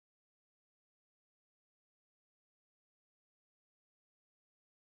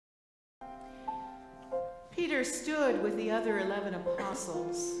Peter stood with the other 11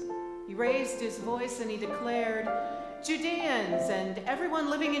 apostles. He raised his voice and he declared, "Judeans and everyone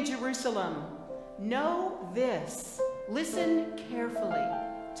living in Jerusalem, know this. Listen carefully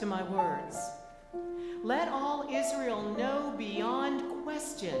to my words. Let all Israel know beyond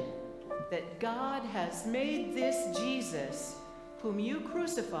question that God has made this Jesus, whom you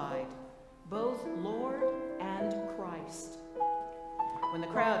crucified, both Lord and Christ." When the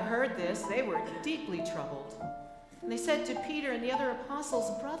crowd heard this, they were deeply troubled. And they said to Peter and the other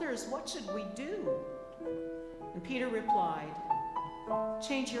apostles, "Brothers, what should we do?" And Peter replied,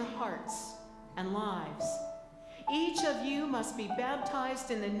 "Change your hearts and lives. Each of you must be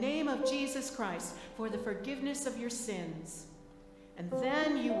baptized in the name of Jesus Christ for the forgiveness of your sins. And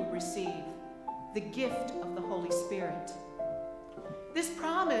then you will receive the gift of the Holy Spirit. This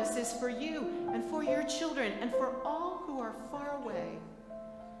promise is for you and for your children and for all who are far away,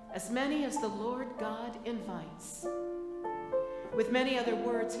 as many as the Lord God invites." With many other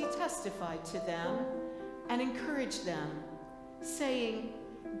words, he testified to them and encouraged them, saying,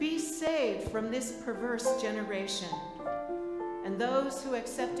 "Be saved from this perverse generation." And those who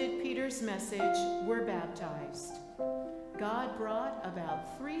accepted Peter's message were baptized. God brought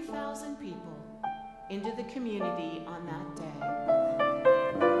about 3,000 people into the community on that day.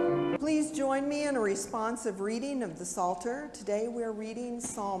 Please join me in a responsive reading of the Psalter. Today we're reading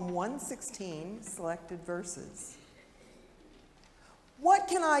Psalm 116, selected verses. What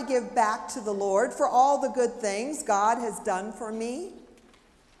can I give back to the Lord for all the good things God has done for me?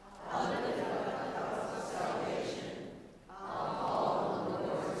 I'll lift up the cause of salvation. I'll call on the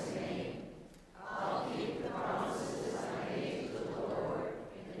Lord's name. I'll keep the promises I made to the Lord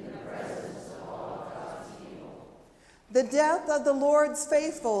in the presence of all God's people. The death of the Lord's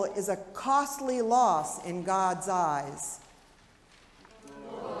faithful is a costly loss in God's eyes.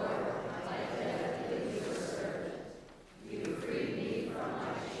 Lord, my death is your servant. You freed me from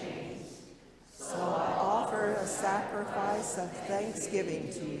my chains. So I offer a sacrifice of thanksgiving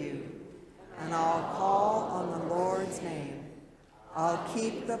to you, and I'll call on the Lord's name. I'll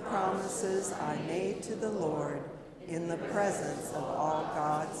keep the promises I made to the Lord in the presence of all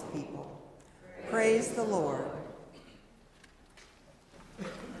God's people. Praise the Lord.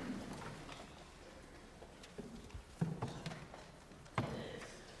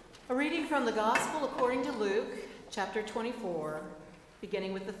 A reading from the Gospel according to Luke, chapter 24,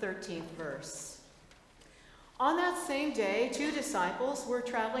 beginning with the 13th verse. On that same day, 2 disciples were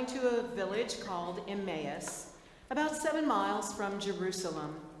traveling to a village called Emmaus, about 7 miles from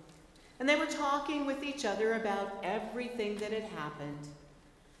Jerusalem. And they were talking with each other about everything that had happened.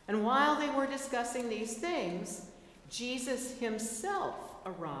 And while they were discussing these things, Jesus himself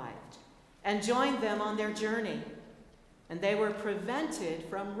arrived and joined them on their journey. And they were prevented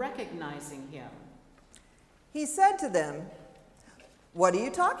from recognizing him. He said to them, "What are you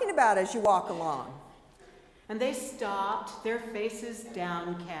talking about as you walk along?" And they stopped, their faces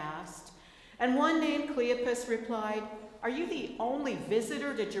downcast. And one named Cleopas replied, "Are you the only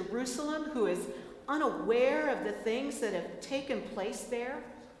visitor to Jerusalem who is unaware of the things that have taken place there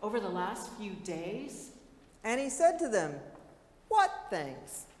over the last few days?" And he said to them, "What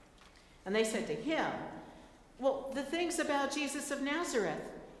things?" And they said to him, "Well, the things about Jesus of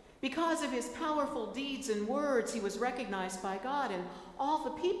Nazareth. Because of his powerful deeds and words, he was recognized by God and all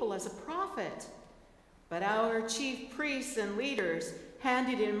the people as a prophet. But our chief priests and leaders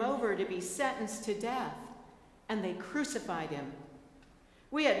handed him over to be sentenced to death, and they crucified him.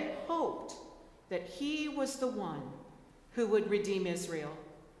 We had hoped that he was the one who would redeem Israel.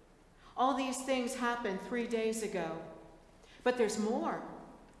 All these things happened 3 days ago. But there's more.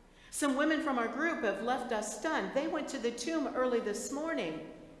 Some women from our group have left us stunned. They went to the tomb early this morning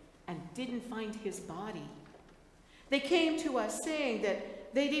and didn't find his body. They came to us saying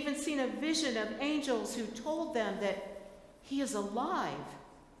that they'd even seen a vision of angels who told them that he is alive.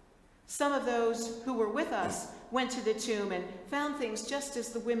 Some of those who were with us went to the tomb and found things just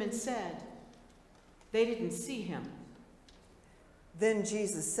as the women said. They didn't see him." Then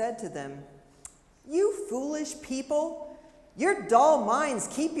Jesus said to them, "You foolish people, your dull minds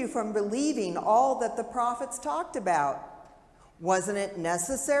keep you from believing all that the prophets talked about. Wasn't it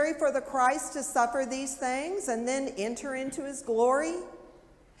necessary for the Christ to suffer these things and then enter into his glory?"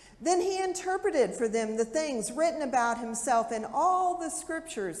 Then he interpreted for them the things written about himself in all the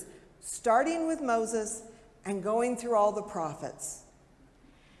scriptures, starting with Moses and going through all the prophets.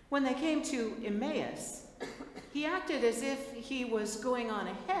 When they came to Emmaus, he acted as if he was going on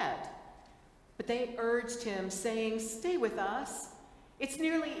ahead. But they urged him, saying, "Stay with us. It's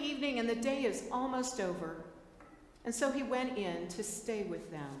nearly evening and the day is almost over." And so he went in to stay with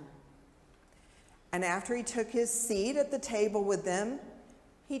them. And after he took his seat at the table with them,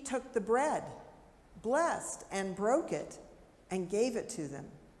 he took the bread, blessed and broke it, and gave it to them.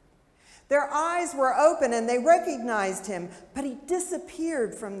 Their eyes were open and they recognized him, but he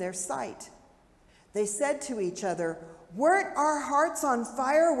disappeared from their sight. They said to each other, "Weren't our hearts on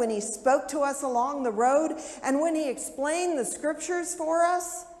fire when he spoke to us along the road and when he explained the scriptures for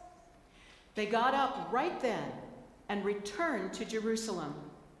us?" They got up right then and returned to Jerusalem.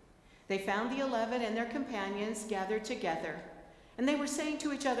 They found the 11 and their companions gathered together, and they were saying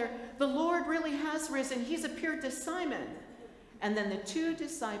to each other, "The Lord really has risen. He's appeared to Simon." And then the 2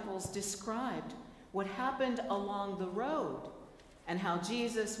 disciples described what happened along the road and how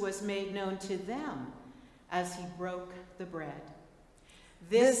Jesus was made known to them as he broke the bread.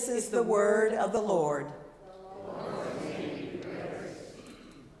 This is the word of the Lord.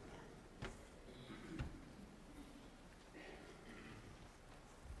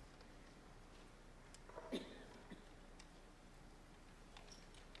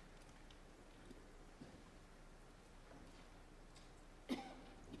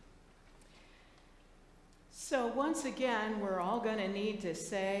 So once again, we're all going to need to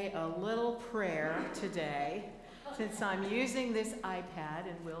say a little prayer today, since I'm using this iPad,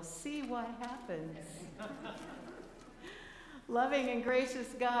 and we'll see what happens. Loving and gracious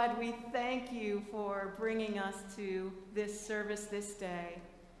God, we thank you for bringing us to this service this day,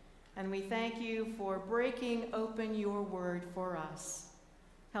 and we thank you for breaking open your word for us.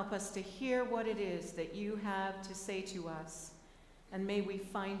 Help us to hear what it is that you have to say to us. And may we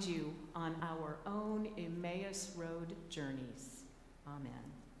find you on our own Emmaus Road journeys.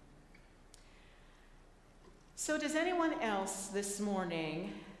 Amen. So does anyone else this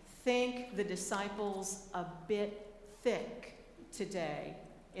morning think the disciples a bit thick today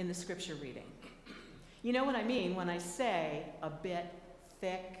in the scripture reading? You know what I mean when I say a bit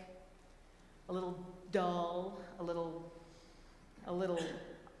thick, a little dull, a little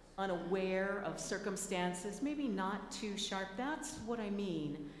unaware of circumstances, maybe not too sharp. That's what I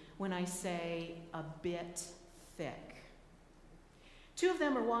mean when I say a bit thick. 2 of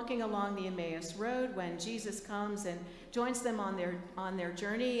them are walking along the Emmaus Road when Jesus comes and joins them on their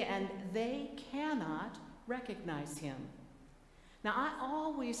journey, and they cannot recognize him. Now, I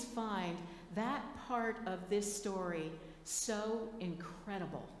always find that part of this story so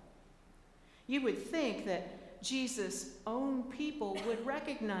incredible. You would think that Jesus' own people would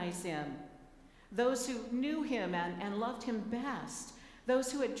recognize him, those who knew him and loved him best,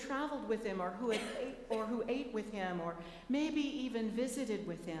 those who had traveled with him or who ate with him or maybe even visited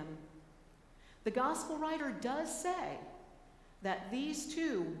with him. The gospel writer does say that these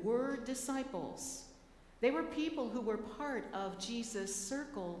 2 were disciples. They were people who were part of Jesus'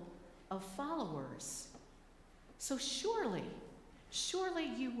 circle of followers. So surely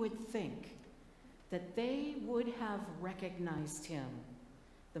you would think that they would have recognized him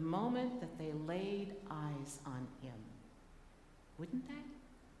the moment that they laid eyes on him. Wouldn't they?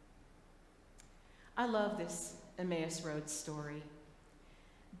 I love this Emmaus Road story,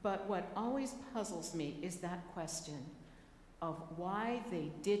 but what always puzzles me is that question of why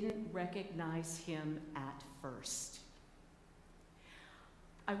they didn't recognize him at first.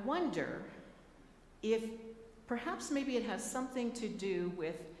 I wonder if perhaps maybe it has something to do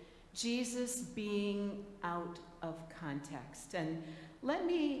with Jesus being out of context. And let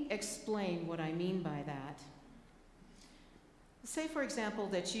me explain what I mean by that. Say, for example,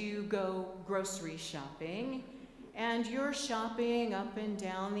 that you go grocery shopping, and you're shopping up and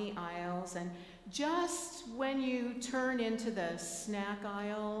down the aisles, and just when you turn into the snack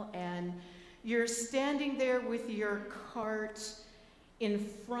aisle and you're standing there with your cart in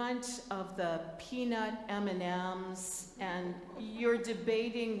front of the peanut M&Ms, and you're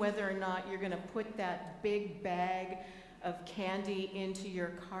debating whether or not you're going to put that big bag of candy into your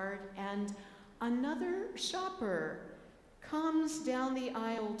cart, and another shopper comes down the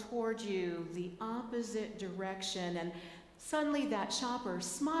aisle toward you the opposite direction, and suddenly that shopper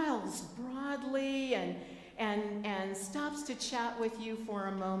smiles broadly and stops to chat with you for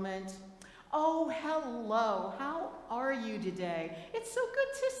a moment. "Oh, hello, how are you today? It's so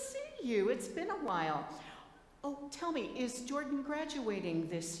good to see you. It's been a while. Oh, tell me, is Jordan graduating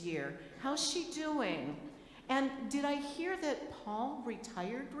this year? How's she doing? And did I hear that Paul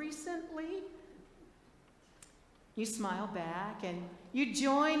retired recently?" You smile back and you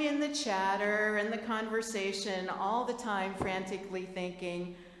join in the chatter and the conversation all the time, frantically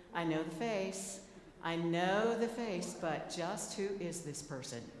thinking, I know the face, but just who is this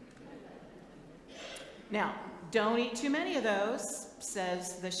person? Now, don't eat too many of those,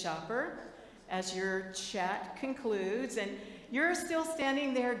 says the shopper, as your chat concludes, and you're still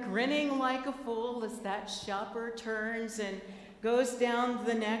standing there grinning like a fool as that shopper turns and goes down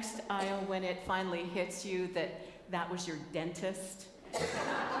the next aisle when it finally hits you that that was your dentist.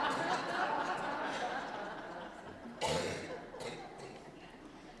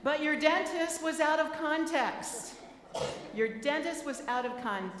 But your dentist was out of context. Your dentist was out of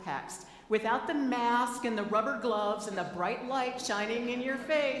context. Without the mask and the rubber gloves and the bright light shining in your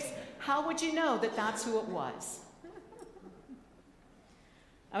face, how would you know that that's who it was?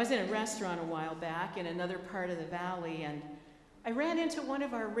 I was in a restaurant a while back in another part of the valley, and I ran into one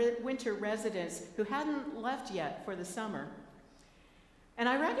of our winter residents who hadn't left yet for the summer. And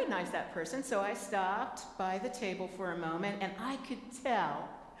I recognized that person, so I stopped by the table for a moment, and I could tell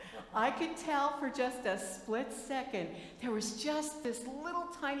for just a split second, there was just this little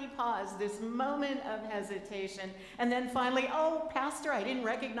tiny pause, this moment of hesitation, and then finally, oh, Pastor, I didn't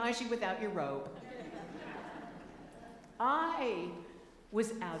recognize you without your robe. I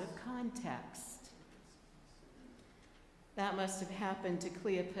was out of context. That must have happened to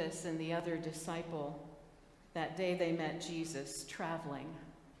Cleopas and the other disciple that day they met Jesus traveling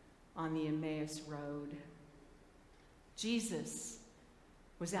on the Emmaus Road. Jesus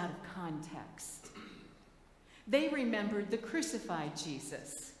was out of context. They remembered the crucified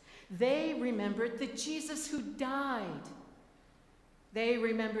Jesus. They remembered the Jesus who died. They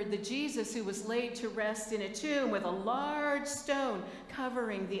remembered the Jesus who was laid to rest in a tomb with a large stone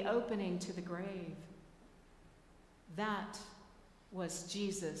covering the opening to the grave. That was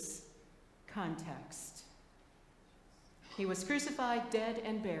Jesus' context. He was crucified, dead,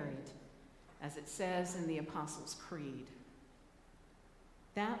 and buried, as it says in the Apostles' Creed.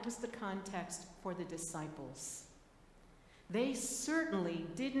 That was the context for the disciples. They certainly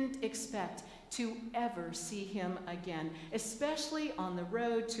didn't expect to ever see him again, especially on the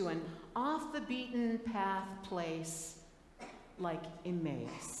road to an off-the-beaten-path place like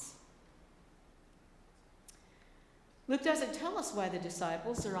Emmaus. Luke doesn't tell us why the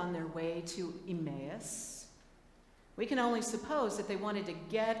disciples are on their way to Emmaus. We can only suppose that they wanted to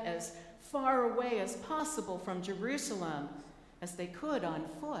get as far away as possible from Jerusalem as they could on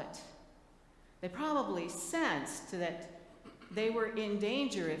foot. They probably sensed that they were in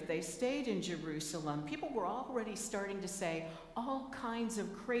danger if they stayed in Jerusalem. People were already starting to say all kinds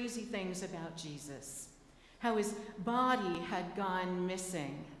of crazy things about Jesus, how his body had gone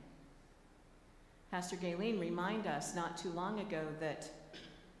missing. Pastor Galen reminded us not too long ago that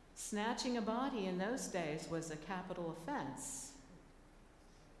snatching a body in those days was a capital offense.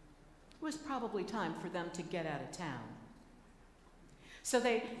 It was probably time for them to get out of town. So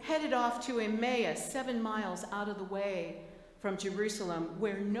they headed off to Emmaus, 7 miles out of the way from Jerusalem,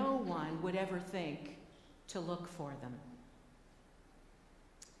 where no one would ever think to look for them,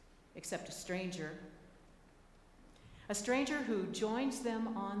 except a stranger who joins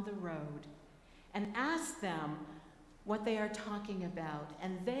them on the road and asks them what they are talking about,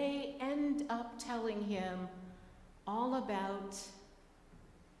 and they end up telling him all about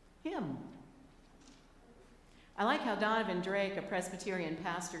him. I like how Donovan Drake, a Presbyterian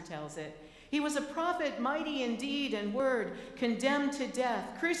pastor, tells it. He was a prophet, mighty in deed and word, condemned to death,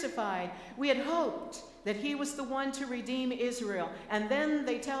 crucified. We had hoped that he was the one to redeem Israel. And then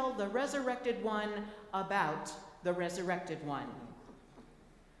they tell the resurrected one about the resurrected one.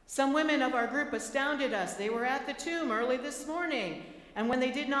 Some women of our group astounded us. They were at the tomb early this morning, and when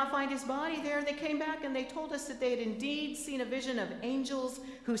they did not find his body there, they came back and they told us that they had indeed seen a vision of angels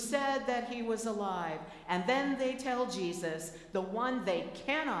who said that he was alive. And then they tell Jesus, the one they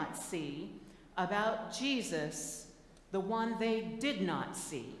cannot see, about Jesus, the one they did not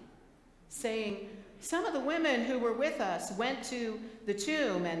see, saying, some of the women who were with us went to the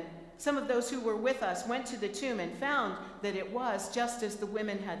tomb, and some of those who were with us went to the tomb and found that it was just as the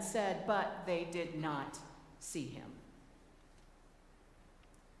women had said, but they did not see him.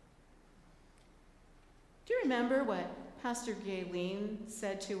 Do you remember what Pastor Galen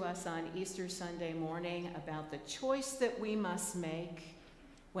said to us on Easter Sunday morning about the choice that we must make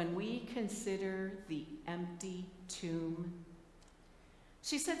when we consider the empty tomb?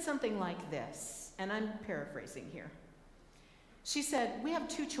 She said something like this, and I'm paraphrasing here. She said, we have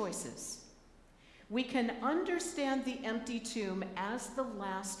two choices. We can understand the empty tomb as the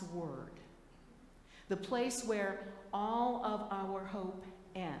last word, the place where all of our hope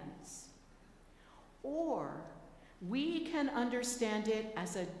ends. Or we can understand it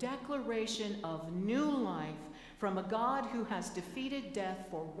as a declaration of new life from a God who has defeated death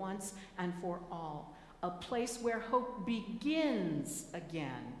for once and for all, a place where hope begins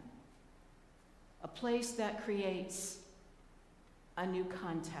again, a place that creates a new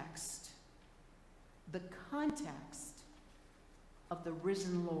context the context of the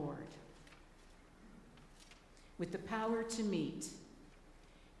risen Lord, with the power to meet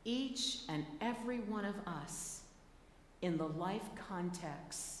each and every one of us in the life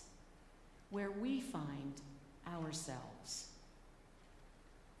context where we find ourselves.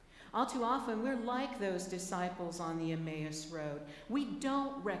 All too often, we're like those disciples on the Emmaus Road. We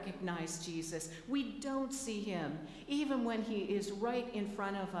don't recognize Jesus. We don't see him, even when he is right in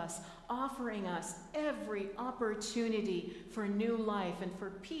front of us, offering us every opportunity for new life and for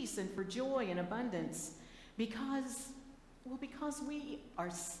peace and for joy and abundance, because we are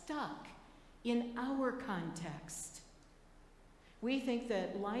stuck in our context. We think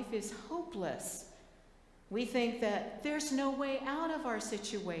that life is hopeless. We think that there's no way out of our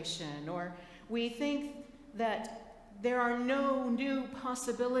situation, or we think that there are no new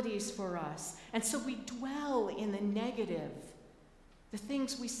possibilities for us. And so we dwell in the negative. The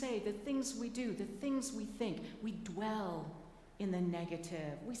things we say, the things we do, the things we think, we dwell in the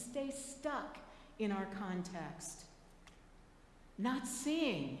negative. We stay stuck in our context, not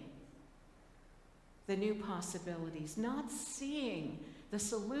seeing the new possibilities, not seeing the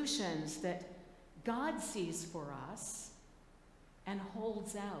solutions that God sees for us and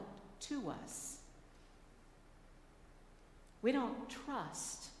holds out to us. We don't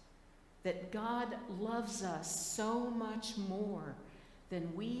trust that God loves us so much more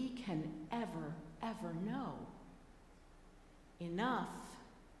than we can ever know, enough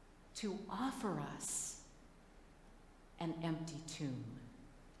to offer us an empty tomb.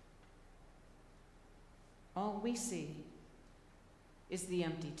 All we see is the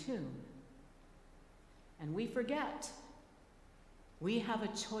empty tomb. And we forget we have a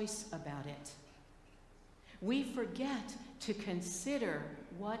choice about it. We forget to consider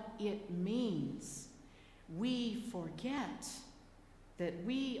what it means. We forget that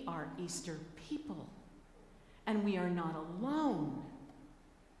we are Easter people, and we are not alone.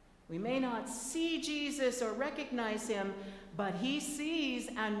 We may not see Jesus or recognize him, but he sees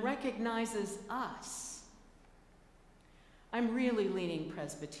and recognizes us. I'm really leaning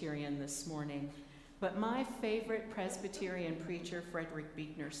Presbyterian this morning, but my favorite Presbyterian preacher, Frederick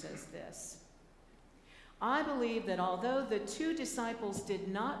Buechner, says this: I believe that although the two disciples did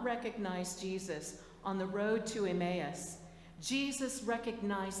not recognize Jesus on the road to Emmaus, Jesus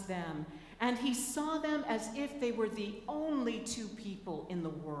recognized them, and he saw them as if they were the only two people in the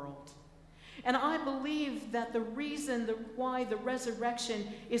world. And I believe that the reason why the resurrection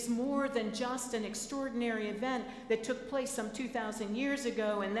is more than just an extraordinary event that took place some 2,000 years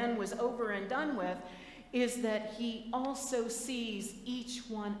ago and then was over and done with is that he also sees each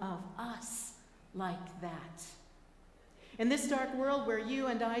one of us like that. In this dark world where you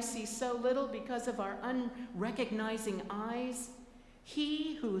and I see so little because of our unrecognizing eyes,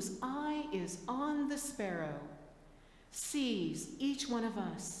 he whose eye is on the sparrow sees each one of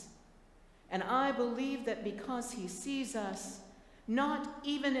us. And I believe that because he sees us, not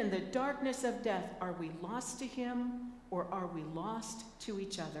even in the darkness of death are we lost to him, or are we lost to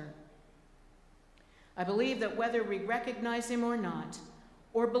each other. I believe that whether we recognize him or not,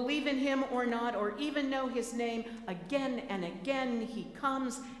 or believe in him or not, or even know his name, again and again he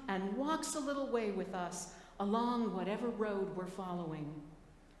comes and walks a little way with us along whatever road we're following.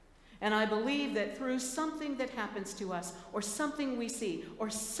 And I believe that through something that happens to us, or something we see,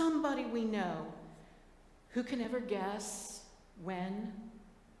 or somebody we know, who can ever guess when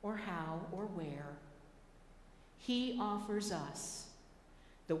or how or where, he offers us,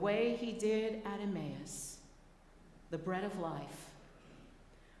 the way he did at Emmaus, the bread of life,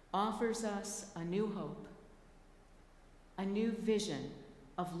 offers us a new hope, a new vision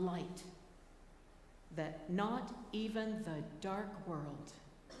of light that not even the dark world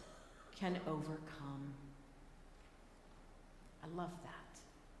can overcome. I love that.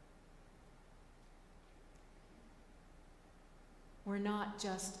 We're not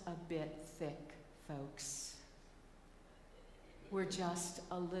just a bit thick, folks. We're just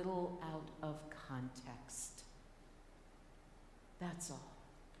a little out of context. That's all.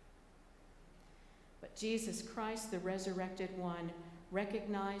 But Jesus Christ, the resurrected one,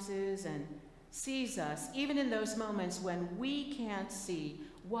 recognizes and sees us, even in those moments when we can't see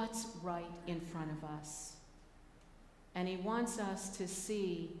what's right in front of us. And he wants us to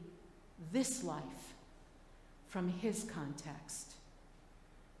see this life from his context,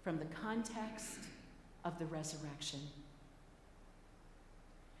 from the context of the resurrection.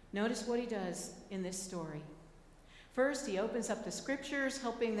 Notice what he does in this story. First, he opens up the scriptures,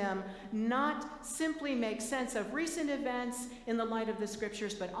 helping them not simply make sense of recent events in the light of the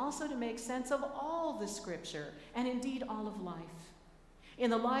scriptures, but also to make sense of all the scripture, and indeed all of life. in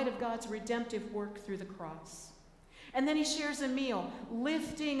the light of God's redemptive work through the cross. And then he shares a meal,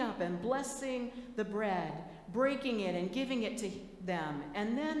 lifting up and blessing the bread, breaking it and giving it to them.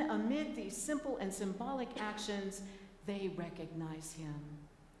 And then amid these simple and symbolic actions, they recognize him.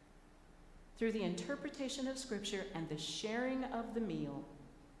 Through the interpretation of Scripture and the sharing of the meal,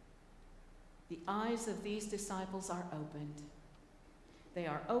 the eyes of these disciples are opened. They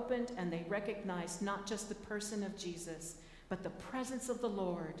are opened and they recognize not just the person of Jesus, but the presence of the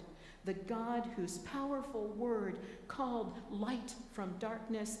Lord, the God whose powerful word called light from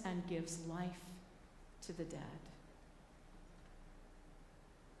darkness and gives life to the dead.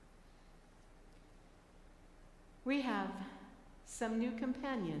 We have some new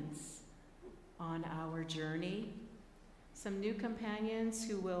companions on our journey, some new companions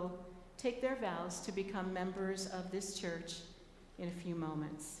who will take their vows to become members of this church in a few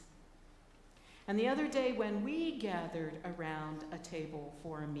moments. And the other day when we gathered around a table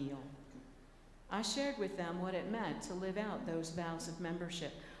for a meal, I shared with them what it meant to live out those vows of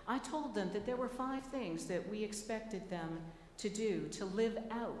membership. I told them that there were 5 things that we expected them to do to live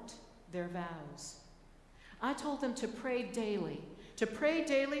out their vows. I told them to pray daily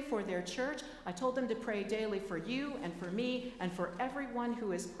for their church. I told them to pray daily for you and for me and for everyone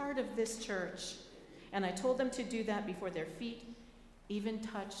who is part of this church. And I told them to do that before their feet even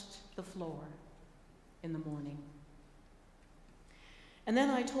touched the floor in the morning. And then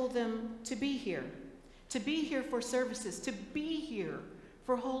I told them to be here for services, to be here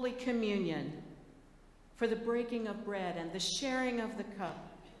for Holy Communion, for the breaking of bread and the sharing of the cup,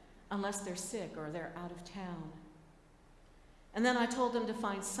 unless they're sick or they're out of town. And then I told them to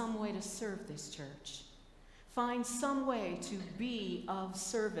find some way to serve this church, find some way to be of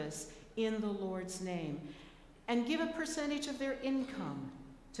service in the Lord's name, and give a percentage of their income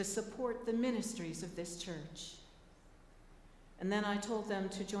to support the ministries of this church. And then I told them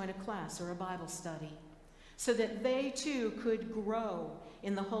to join a class or a Bible study so that they too could grow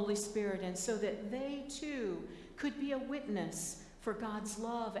in the Holy Spirit and so that they too could be a witness for God's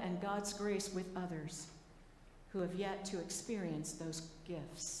love and God's grace with others who have yet to experience those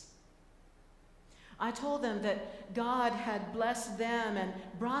gifts. I told them that God had blessed them and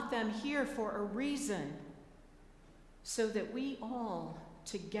brought them here for a reason, so that we all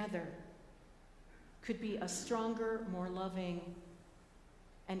together could be a stronger, more loving,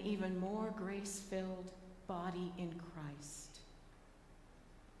 and even more grace-filled body in Christ.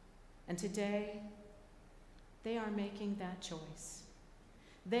 And today, they are making that choice.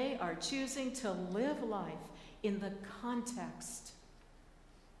 They are choosing to live life in the context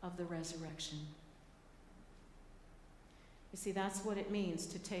of the resurrection. You see, that's what it means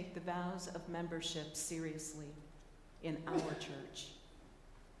to take the vows of membership seriously in our church.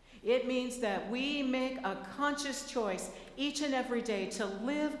 It means that we make a conscious choice each and every day to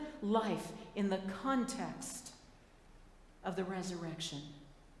live life in the context of the resurrection.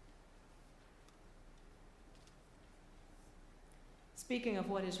 Speaking of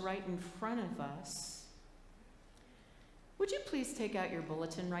what is right in front of us, would you please take out your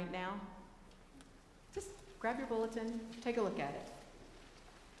bulletin right now? Just grab your bulletin, take a look at it.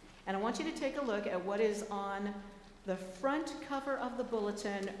 And I want you to take a look at what is on the front cover of the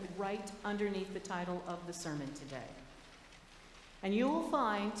bulletin right underneath the title of the sermon today. And you will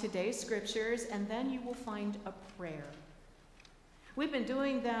find today's scriptures, and then you will find a prayer. We've been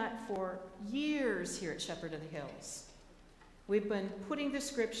doing that for years here at Shepherd of the Hills. We've been putting the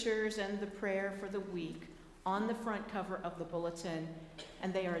scriptures and the prayer for the week on the front cover of the bulletin,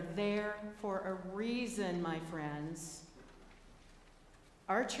 and they are there for a reason, my friends.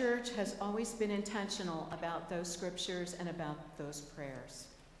 Our church has always been intentional about those scriptures and about those prayers.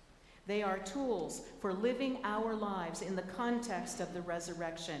 They are tools for living our lives in the context of the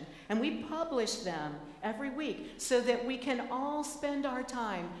resurrection, and we publish them every week so that we can all spend our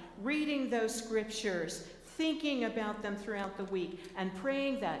time reading those scriptures, thinking about them throughout the week, and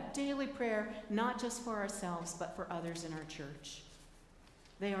praying that daily prayer, not just for ourselves, but for others in our church.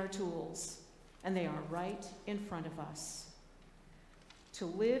 They are tools, and they are right in front of us to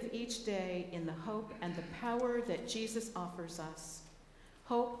live each day in the hope and the power that Jesus offers us.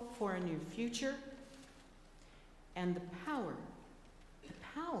 Hope for a new future, and the power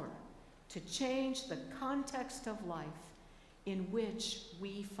to change the context of life in which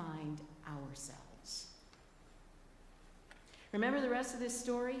we find ourselves. Remember the rest of this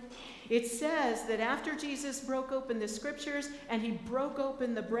story? It says that after Jesus broke open the scriptures and he broke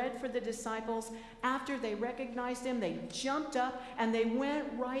open the bread for the disciples, after they recognized him, they jumped up and they went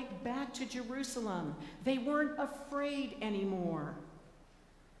right back to Jerusalem. They weren't afraid anymore.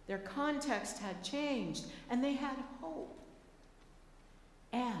 Their context had changed and they had hope.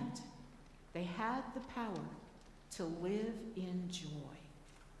 and they had the power to live in joy.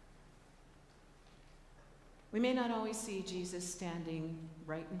 We may not always see Jesus standing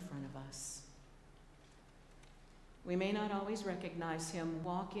right in front of us. We may not always recognize him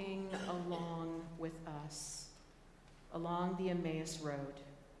walking along with us, along the Emmaus Road.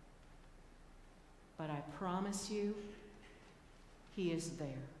 But I promise you, he is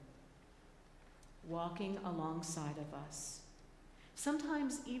there, walking alongside of us,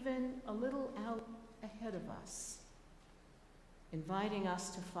 sometimes even a little out ahead of us, inviting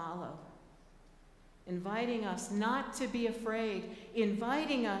us to follow, inviting us not to be afraid,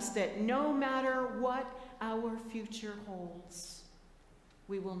 inviting us that no matter what our future holds,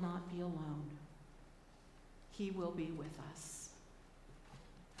 we will not be alone. He will be with us.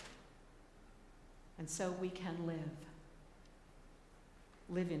 And so we can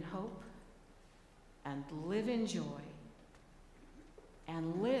live in hope, and live in joy,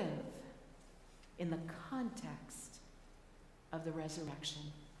 and live in the context of the resurrection.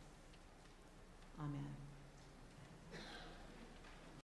 Amen.